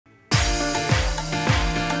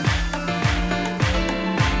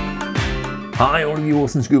Hi all of you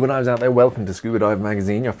awesome scuba divers out there, welcome to Scuba Dive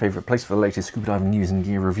Magazine, your favourite place for the latest scuba diving news and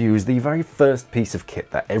gear reviews. The very first piece of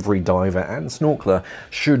kit that every diver and snorkeler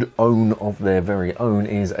should own of their very own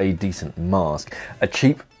is a decent mask. A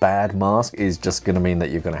cheap, bad mask is just going to mean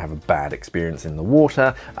that you're going to have a bad experience in the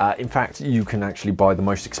water. In fact, you can actually buy the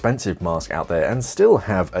most expensive mask out there and still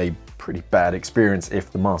have a pretty bad experience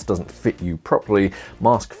if the mask doesn't fit you properly.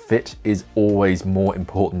 Mask fit is always more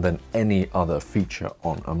important than any other feature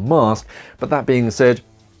on a mask. But that being said,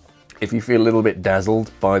 if you feel a little bit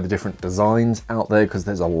dazzled by the different designs out there, because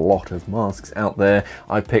there's a lot of masks out there,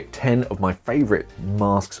 I picked 10 of my favorite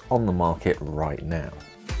masks on the market right now.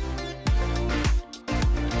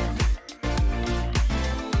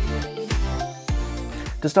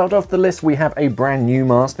 To start off the list, we have a brand new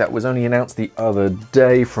mask that was only announced the other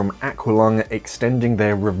day from Aqualung, extending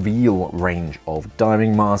their Reveal range of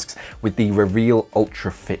diving masks with the Reveal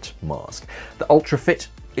Ultra Fit mask. The Ultra Fit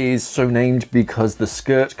is so named because the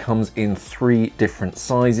skirt comes in 3 different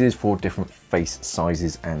sizes for different face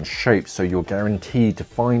sizes and shapes, so you're guaranteed to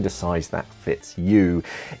find a size that fits you.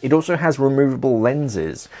 It also has removable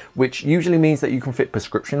lenses, which usually means that you can fit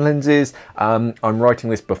prescription lenses. I'm writing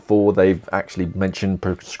this before they've actually mentioned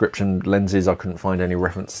prescription lenses. I couldn't find any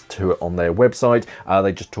reference to it on their website.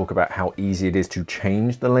 They just talk about how easy it is to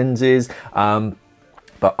change the lenses.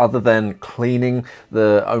 But other than cleaning,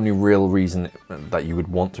 the only real reason that you would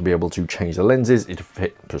want to be able to change the lenses is to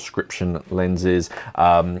fit prescription lenses,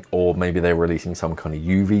 or maybe they're releasing some kind of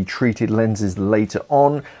UV treated lenses later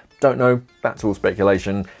on. Don't know, that's all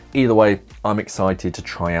speculation. Either way, I'm excited to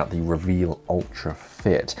try out the Reveal Ultra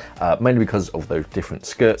Fit, mainly because of those different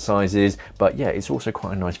skirt sizes. But yeah, it's also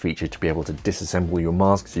quite a nice feature to be able to disassemble your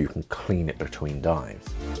mask so you can clean it between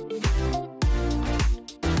dives.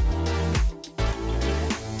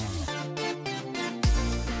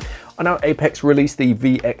 I know Apex released the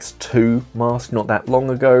VX2 mask not that long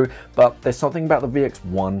ago, but there's something about the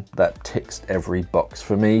VX1 that ticks every box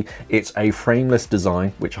for me. It's a frameless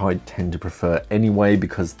design, which I tend to prefer anyway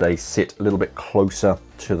because they sit a little bit closer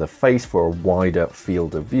to the face for a wider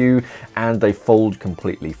field of view, and they fold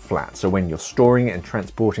completely flat. So when you're storing it and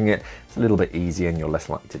transporting it, it's a little bit easier and you're less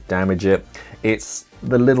likely to damage it. It's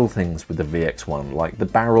the little things with the VX1, like the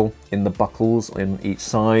barrel in the buckles in each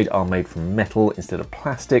side are made from metal instead of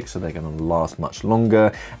plastic, so they're going to last much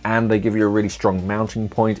longer, and they give you a really strong mounting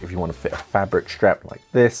point if you want to fit a fabric strap like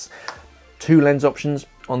this. 2 lens options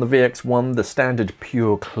on the VX1, the standard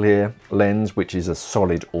pure clear lens, which is a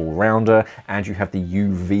solid all-rounder, and you have the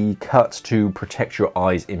UV cut to protect your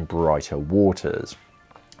eyes in brighter waters.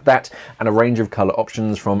 That and a range of color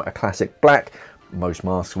options from a classic black. Most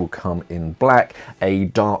masks will come in black, a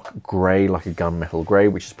dark grey like a gunmetal grey,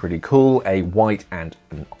 which is pretty cool, a white and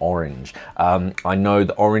an orange. I know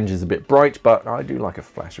the orange is a bit bright, but I do like a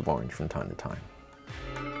flash of orange from time to time.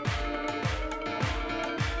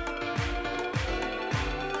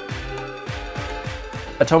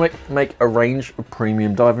 Atomic make a range of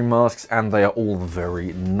premium diving masks, and they are all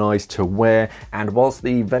very nice to wear. And whilst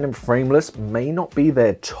the Venom Frameless may not be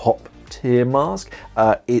their top tier mask,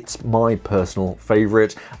 it's my personal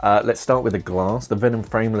favorite. Let's start with the glass. The Venom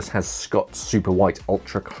Frameless has Scott Super White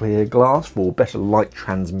Ultra Clear glass for better light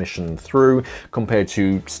transmission through compared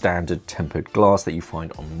to standard tempered glass that you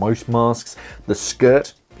find on most masks. The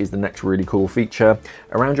skirt is the next really cool feature.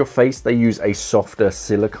 Around your face they use a softer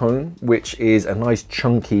silicone, which is a nice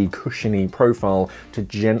chunky cushiony profile to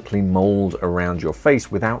gently mold around your face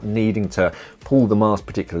without needing to pull the mask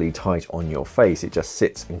particularly tight on your face. It just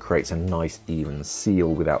sits and creates a nice even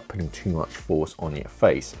seal without putting too much force on your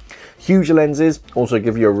face. Huge lenses also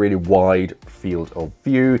give you a really wide field of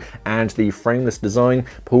view, and the frameless design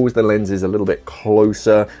pulls the lenses a little bit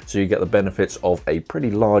closer, so you get the benefits of a pretty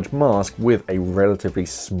large mask with a relatively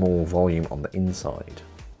small volume on the inside.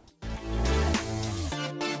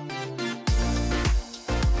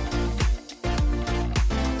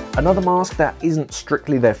 Another mask that isn't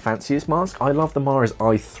strictly their fanciest mask, I love the Mara's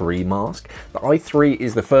i3 mask. The i3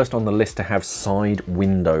 is the first on the list to have side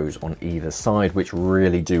windows on either side, which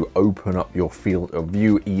really do open up your field of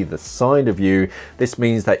view either side of you. This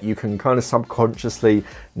means that you can kind of subconsciously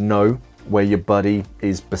know where your buddy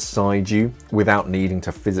is beside you without needing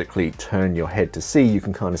to physically turn your head to see. You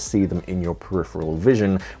can kind of see them in your peripheral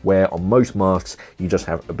vision, where on most masks you just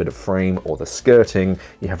have a bit of frame, or the skirting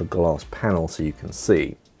you have a glass panel so you can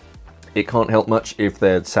see. It can't help much if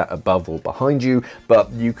they're sat above or behind you,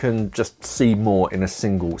 but you can just see more in a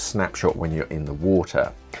single snapshot when you're in the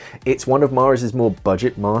water. It's one of Mars's more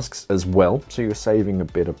budget masks as well, so you're saving a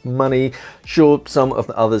bit of money. Sure, some of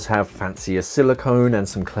the others have fancier silicone and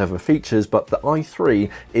some clever features, but the i3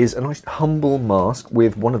 is a nice humble mask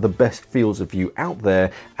with one of the best fields of view out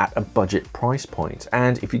there at a budget price point.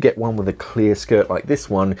 And if you get one with a clear skirt like this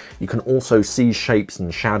one, you can also see shapes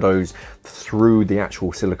and shadows through the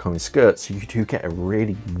actual silicone skirt, so you do get a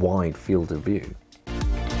really wide field of view.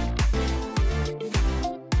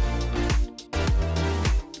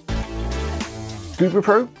 Scuba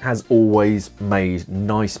Pro has always made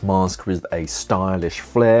nice masks with a stylish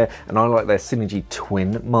flair, and I like their Synergy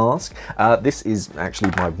Twin mask. This is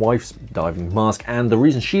actually my wife's diving mask, and the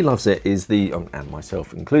reason she loves it is and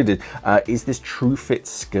myself included, is this true fit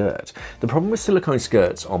skirt. The problem with silicone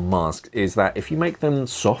skirts on masks is that if you make them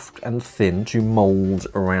soft and thin to mold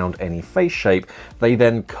around any face shape, they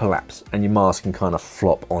then collapse and your mask can kind of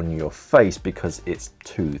flop on your face because it's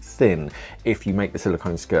too thin. If you make the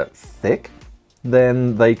silicone skirt thick,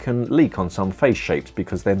 then they can leak on some face shapes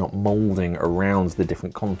because they're not molding around the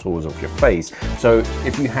different contours of your face. So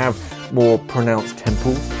if you have more pronounced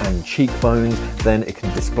temples and cheekbones, then it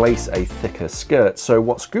can displace a thicker skirt. So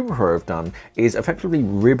what Scuba Pro have done is effectively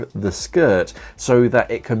rib the skirt so that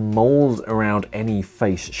it can mold around any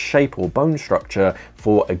face shape or bone structure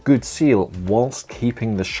for a good seal whilst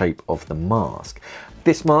keeping the shape of the mask.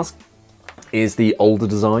 This mask is the older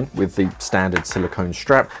design with the standard silicone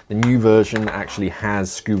strap. The new version actually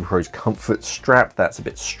has Scuba Pro's comfort strap that's a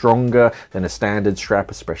bit stronger than a standard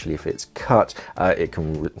strap, especially if it's cut. It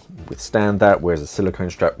can withstand that, whereas a silicone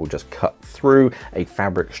strap will just cut through. A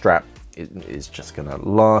fabric strap is just gonna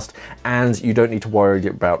last, and you don't need to worry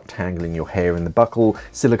about tangling your hair in the buckle.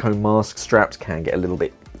 Silicone mask straps can get a little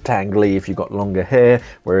bit tangly if you've got longer hair,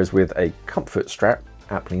 whereas with a comfort strap,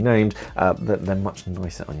 aptly named, they're much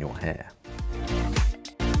nicer on your hair.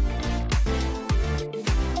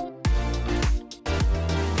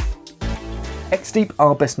 X-Deep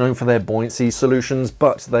are best known for their buoyancy solutions,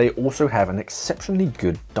 but they also have an exceptionally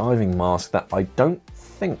good diving mask that I don't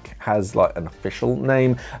think has like an official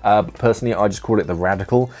name. Personally, I just call it the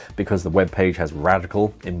Radical because the webpage has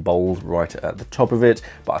Radical in bold right at the top of it,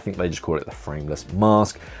 but I think they just call it the frameless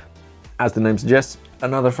mask. As the name suggests,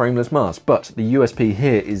 another frameless mask, but the USP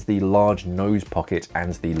here is the large nose pocket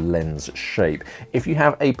and the lens shape. If you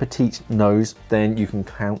have a petite nose, then you can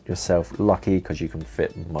count yourself lucky because you can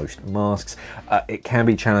fit most masks. It can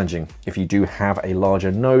be challenging if you do have a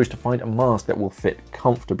larger nose to find a mask that will fit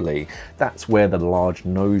comfortably. That's where the large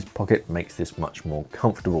nose pocket makes this much more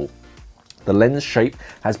comfortable. The lens shape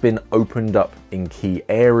has been opened up in key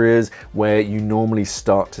areas where you normally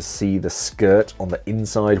start to see the skirt on the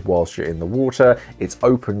inside whilst you're in the water. It's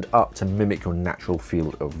opened up to mimic your natural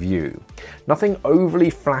field of view. Nothing overly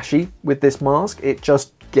flashy with this mask, it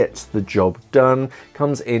just gets the job done.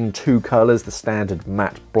 Comes in two colors, the standard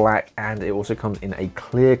matte black, and it also comes in a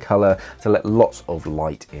clear color to let lots of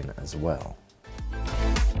light in as well.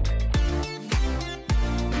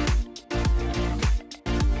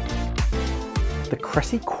 The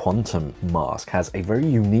Cressy Quantum mask has a very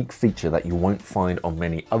unique feature that you won't find on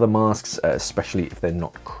many other masks, especially if they're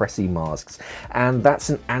not Cressy masks, and that's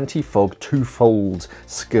an anti-fog two-fold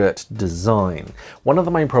skirt design. One of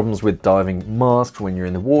the main problems with diving masks when you're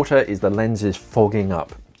in the water is the lens is fogging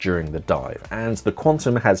up during the dive, and the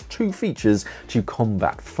Quantum has two features to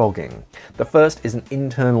combat fogging. The first is an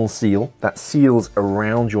internal seal that seals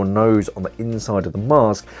around your nose on the inside of the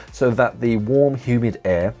mask so that the warm humid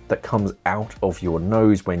air that comes out of your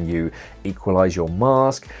nose when you equalize your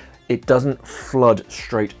mask, it doesn't flood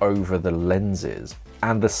straight over the lenses.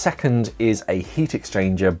 And the second is a heat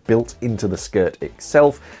exchanger built into the skirt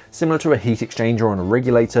itself, similar to a heat exchanger on a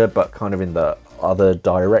regulator, but kind of in the other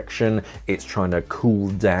direction. It's trying to cool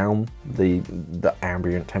down the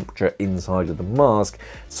ambient temperature inside of the mask.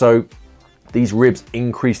 So these ribs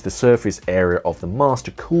increase the surface area of the mask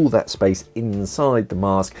to cool that space inside the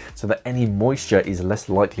mask so that any moisture is less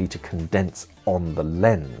likely to condense on the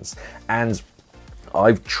lens. And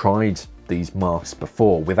I've tried these masks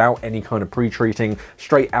before without any kind of pre-treating,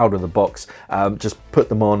 straight out of the box. Just put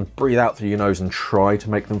them on, breathe out through your nose and try to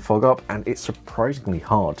make them fog up, and it's surprisingly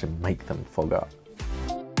hard to make them fog up.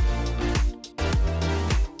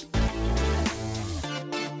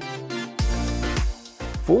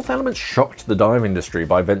 Fourth Element shocked the dive industry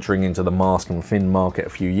by venturing into the mask and fin market a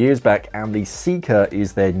few years back, and the Seeker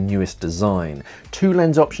is their newest design. Two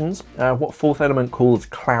lens options, what Fourth Element calls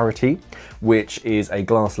Clarity, which is a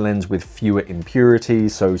glass lens with fewer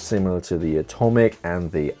impurities, so similar to the Atomic and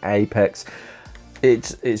the Apex.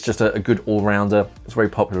 It's just a good all-rounder. It's very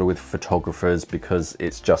popular with photographers because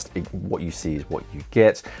it's just what you see is what you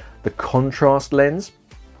get. The contrast lens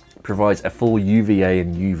provides a full UVA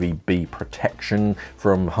and UVB protection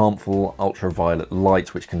from harmful ultraviolet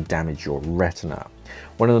light which can damage your retina.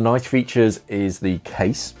 One of the nice features is the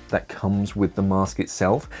case that comes with the mask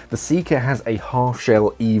itself. The Seeker has a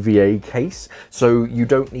half-shell EVA case, so you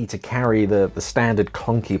don't need to carry the standard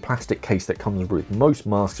clunky plastic case that comes with most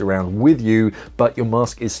masks around with you, but your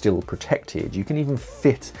mask is still protected. You can even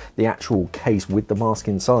fit the actual case with the mask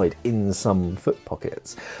inside in some foot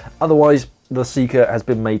pockets. Otherwise, the Seeker has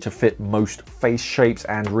been made to fit most face shapes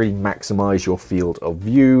and really maximize your field of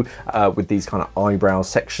view with these kind of eyebrow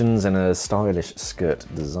sections and a stylish skirt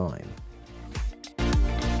design.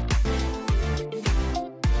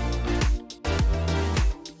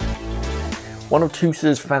 One of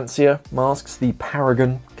Tusa's fancier masks, the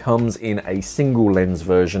Paragon, comes in a single lens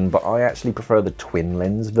version, but I actually prefer the twin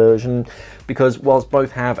lens version because whilst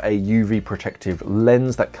both have a UV protective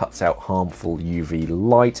lens that cuts out harmful UV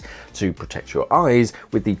light to protect your eyes,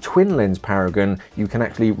 with the twin lens Paragon you can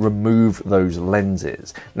actually remove those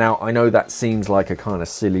lenses. Now I know that seems like a kind of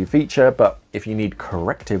silly feature, but if you need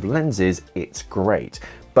corrective lenses it's great.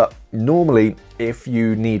 But normally, if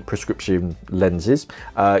you need prescription lenses,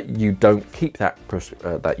 you don't keep that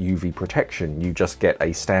UV protection. You just get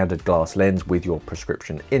a standard glass lens with your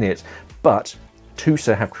prescription in it. But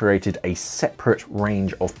Tusa have created a separate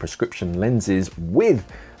range of prescription lenses with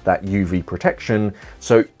that UV protection,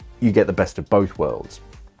 so you get the best of both worlds.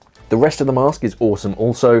 The rest of the mask is awesome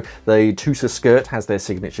also. The Tusa skirt has their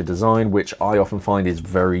signature design, which I often find is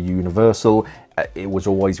very universal. It was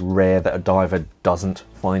always rare that a diver doesn't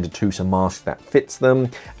find a Tusa mask that fits them.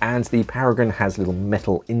 And the Paragon has little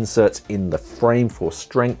metal inserts in the frame for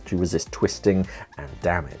strength to resist twisting and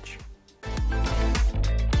damage.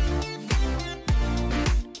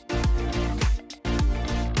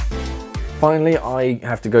 Finally, I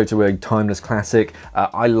have to go to a timeless classic.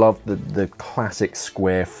 I love the classic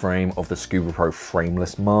square frame of the Scuba Pro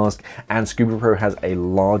frameless mask, and Scuba Pro has a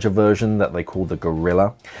larger version that they call the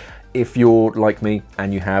Gorilla. If you're like me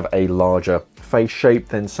and you have a larger face shape,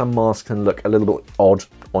 then some masks can look a little bit odd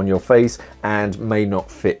on your face and may not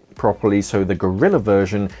fit properly, so the Gorilla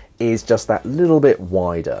version is just that little bit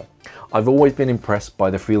wider. I've always been impressed by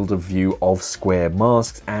the field of view of square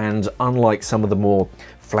masks, and unlike some of the more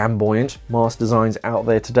flamboyant mask designs out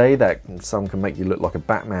there today that some can make you look like a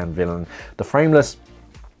Batman villain, the frameless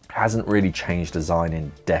hasn't really changed design in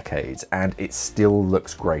decades and it still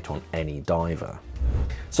looks great on any diver.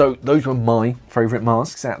 So those were my favourite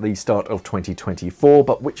masks at the start of 2024,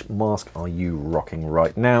 but which mask are you rocking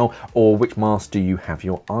right now, or which mask do you have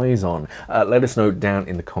your eyes on? Let us know down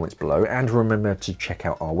in the comments below, and remember to check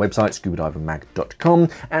out our website scubadivermag.com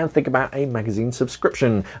and think about a magazine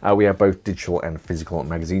subscription. We have both digital and physical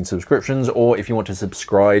magazine subscriptions, or if you want to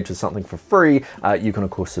subscribe to something for free, you can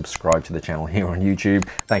of course subscribe to the channel here on YouTube.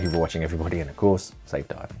 Thank you for watching everybody, and of course, safe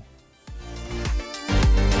diving.